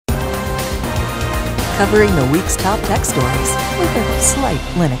covering the week's top tech stories with a slight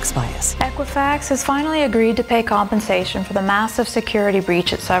Linux bias. Equifax has finally agreed to pay compensation for the massive security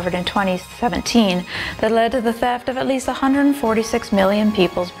breach it suffered in 2017 that led to the theft of at least 146 million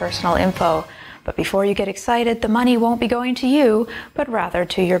people's personal info. But before you get excited, the money won't be going to you, but rather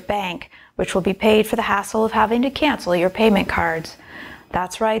to your bank, which will be paid for the hassle of having to cancel your payment cards.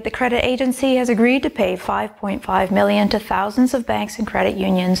 That's right, the credit agency has agreed to pay $5.5 million to thousands of banks and credit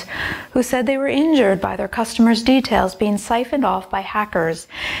unions who said they were injured by their customers' details being siphoned off by hackers,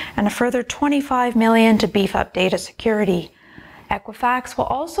 and a further $25 million to beef up data security. Equifax will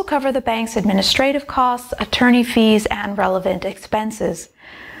also cover the bank's administrative costs, attorney fees, and relevant expenses.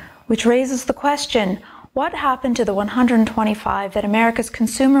 Which raises the question, what happened to the 125 that America's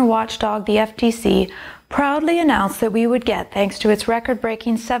consumer watchdog, the FTC, proudly announced that we would get thanks to its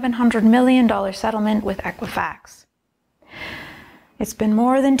record-breaking $700 million settlement with Equifax? It's been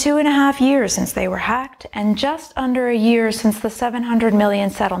more than 2.5 years since they were hacked, and just under a year since the $700 million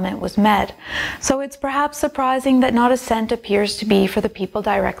settlement was met. So it's perhaps surprising that not a cent appears to be for the people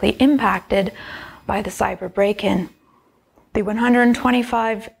directly impacted by the cyber break-in. The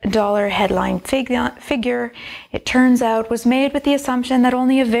 $125 headline figure, it turns out, was made with the assumption that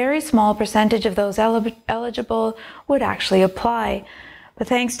only a very small percentage of those eligible would actually apply. But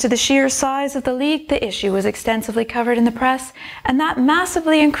thanks to the sheer size of the leak, the issue was extensively covered in the press, and that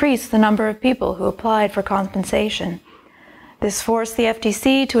massively increased the number of people who applied for compensation. This forced the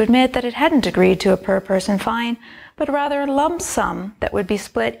FTC to admit that it hadn't agreed to a per-person fine, but rather a lump sum that would be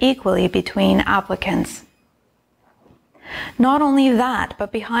split equally between applicants. Not only that,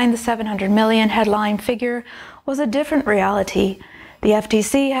 but behind the $700 million headline figure was a different reality. The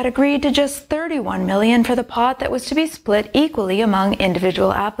FTC had agreed to just $31 million for the pot that was to be split equally among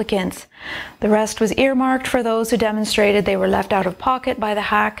individual applicants. The rest was earmarked for those who demonstrated they were left out of pocket by the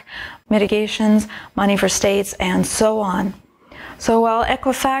hack, mitigations, money for states, and so on. So while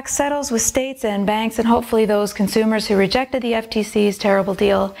Equifax settles with states and banks and hopefully those consumers who rejected the FTC's terrible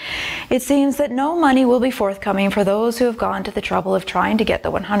deal, it seems that no money will be forthcoming for those who have gone to the trouble of trying to get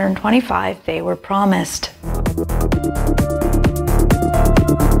the $125 they were promised.